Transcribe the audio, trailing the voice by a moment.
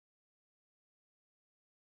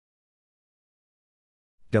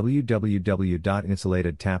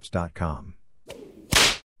www.insulatedtaps.com.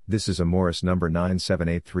 This is a Morris number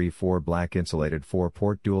 97834 black insulated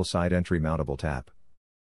 4-port dual-side entry mountable tap.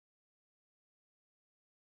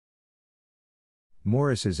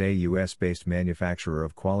 Morris is a US-based manufacturer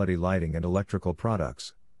of quality lighting and electrical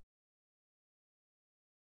products.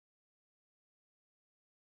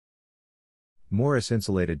 Morris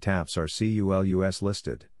Insulated Taps are CUL US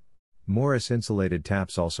listed. Morris Insulated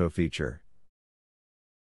Taps also feature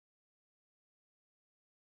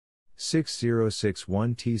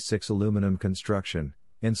 6061T6 aluminum construction,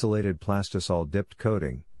 insulated plastisol dipped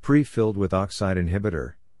coating, pre-filled with oxide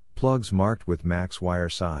inhibitor, plugs marked with max wire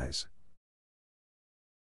size.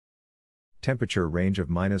 Temperature range of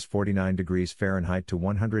 -49 degrees Fahrenheit to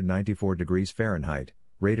 194 degrees Fahrenheit,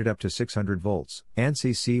 rated up to 600 volts,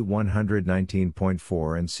 ANSI C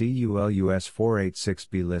 119.4 and CUL US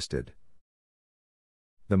 486B listed.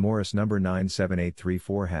 The Morris number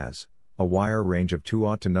 97834 has a wire range of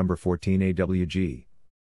 2/0 to number 14 AWG.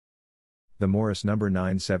 The Morris number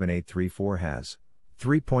 97834 has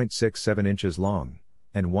 3.67 inches long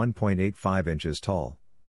and 1.85 inches tall.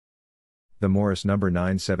 The Morris number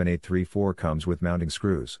 97834 comes with mounting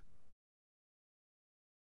screws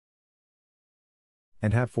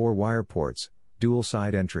and have 4 wire ports, dual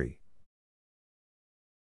side entry.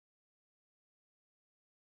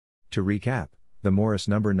 To recap, the Morris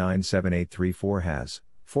number 97834 has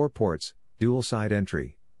 4 ports, dual side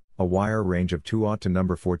entry, a wire range of 2/0 to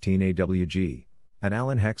number 14 AWG, an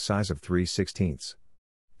Allen hex size of 3/16,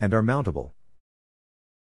 and are mountable.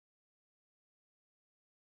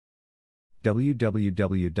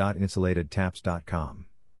 www.insulatedtaps.com